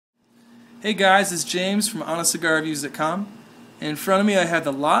Hey guys, it's James from HonestCigarReviews.com. In front of me I have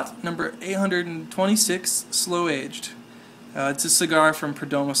the lot number 826 slow aged. It's a cigar from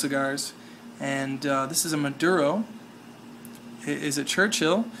Perdomo Cigars, and this is a Maduro. It is a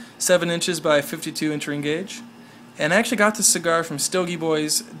Churchill, 7 inches by 52 inch ring gauge. And I actually got this cigar from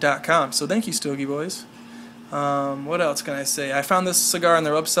StogieBoys.com, so thank you, Stogie Boys. What else can I say? I found this cigar on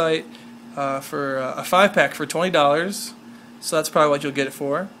their website for a 5-pack for $20, so that's probably what you'll get it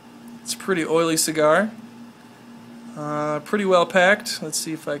for. It's a pretty oily cigar, pretty well packed. Let's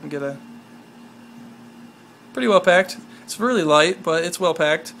see if I can get a pretty well packed. It's really light, but it's well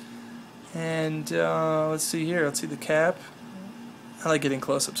packed. And let's see here. Let's see the cap. I like getting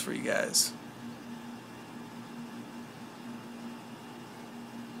close-ups for you guys.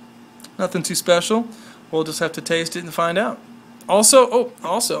 Nothing too special. We'll just have to taste it and find out. Also,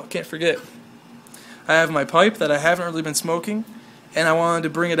 can't forget, I have my pipe that I haven't really been smoking, and I wanted to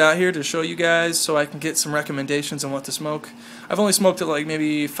bring it out here to show you guys so I can get some recommendations on what to smoke. I've only smoked it like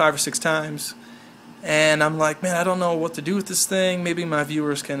maybe 5 or 6 times, and I'm like, man, I don't know what to do with this thing. Maybe my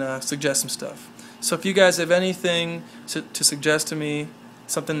viewers can suggest some stuff. So if you guys have anything to suggest to me,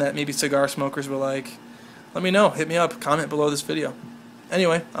 something that maybe cigar smokers will like, let me know. Hit me up, comment below this video.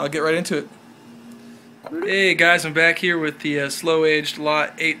 Anyway, I'll get right into it. Hey guys, I'm back here with the slow-aged lot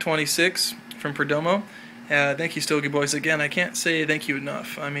 826 from Perdomo. Thank you, Stogie Boys. Again, I can't say thank you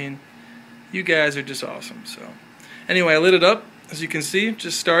enough. I mean, you guys are just awesome. So, anyway, I lit it up. As you can see,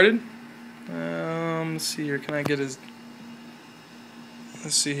 just started. Let's see here. Can I get his?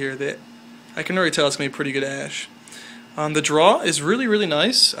 Let's see here. I can already tell it's gonna be pretty good ash. The draw is really, really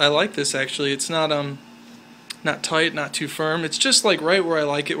nice. I like this actually. It's not not tight, not too firm. It's just like right where I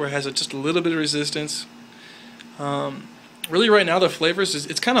like it, where it has just a little bit of resistance. Really, right now the flavors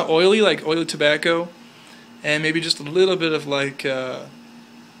it's kind of oily, like oily tobacco. And maybe just a little bit of like, I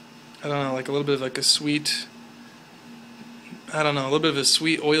don't know, like a little bit of like a sweet, I don't know, a little bit of a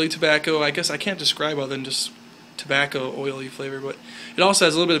sweet, oily tobacco. I guess I can't describe other than just tobacco, oily flavor, but it also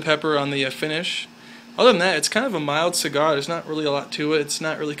has a little bit of pepper on the finish. Other than that, it's kind of a mild cigar. There's not really a lot to it. It's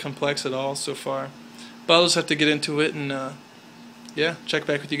not really complex at all so far. But I'll just have to get into it and, yeah, check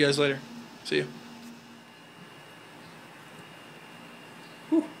back with you guys later. See you.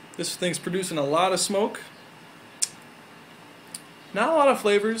 Whew. This thing's producing a lot of smoke. Not a lot of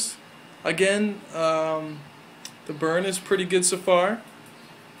flavors. Again, the burn is pretty good so far.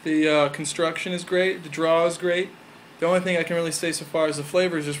 The construction is great. The draw is great. The only thing I can really say so far is the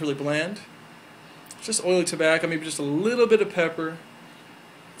flavor is just really bland. It's just oily tobacco, maybe just a little bit of pepper.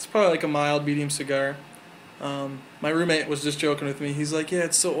 It's probably like a mild medium cigar. My roommate was just joking with me. He's like, yeah,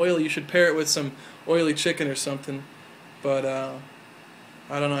 it's so oily, you should pair it with some oily chicken or something. But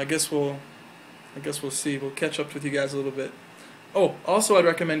I don't know, I guess we'll see. We'll catch up with you guys a little bit. Oh, also I'd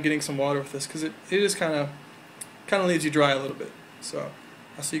recommend getting some water with this because it is kind of leaves you dry a little bit. So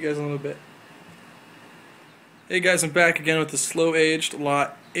I'll see you guys in a little bit. Hey guys, I'm back again with the slow-aged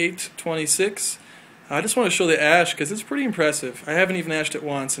lot 826. I just want to show the ash because it's pretty impressive. I haven't even ashed it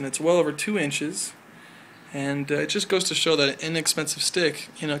once, and it's well over 2 inches. And it just goes to show that an inexpensive stick,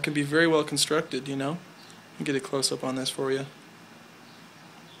 you know, can be very well constructed. You know, I'll get a close up on this for you.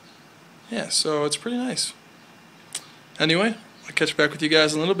 Yeah, so it's pretty nice. Anyway, I'll catch back with you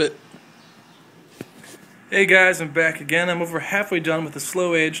guys in a little bit. Hey guys, I'm back again. I'm over halfway done with the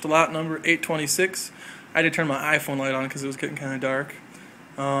slow-aged lot number 826. I had to turn my iPhone light on because it was getting kind of dark.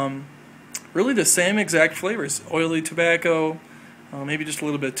 Really the same exact flavors. Oily tobacco, maybe just a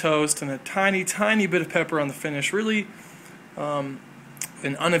little bit of toast, and a tiny, tiny bit of pepper on the finish. Really an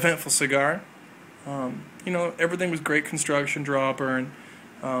uneventful cigar. You know, everything was great construction, draw, burn,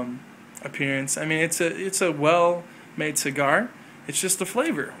 appearance. I mean, it's a well-made cigar. It's just the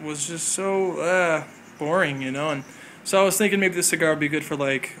flavor was just so boring, you know. And so I was thinking maybe this cigar would be good for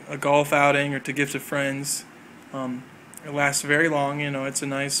like a golf outing or to give to friends. It lasts very long, you know. It's a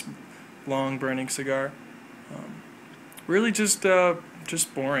nice, long burning cigar. Really just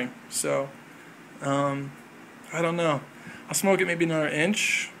boring. So I don't know. I'll smoke it maybe another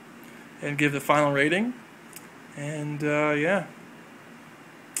inch and give the final rating. And yeah,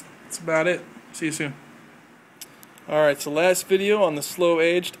 that's about it. See you soon. Alright, so last video on the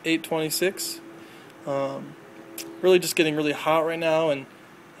slow-aged 826. Really just getting really hot right now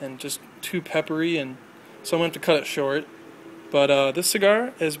and just too peppery, and so I'm going to have to cut it short. But this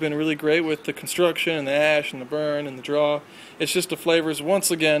cigar has been really great with the construction and the ash and the burn and the draw. It's just the flavors,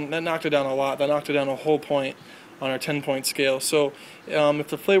 once again, that knocked it down a lot. That knocked it down a whole point on our 10-point scale. So if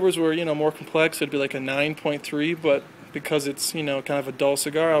the flavors were, you know, more complex, it'd be like a 9.3, but because it's, you know, kind of a dull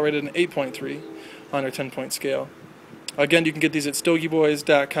cigar, I'll rate it an 8.3 on our 10-point scale. Again, you can get these at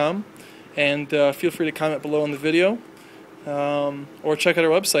StogieBoys.com. And feel free to comment below on the video, or check out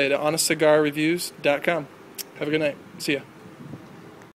our website at honestcigarreviews.com. Have a good night. See ya.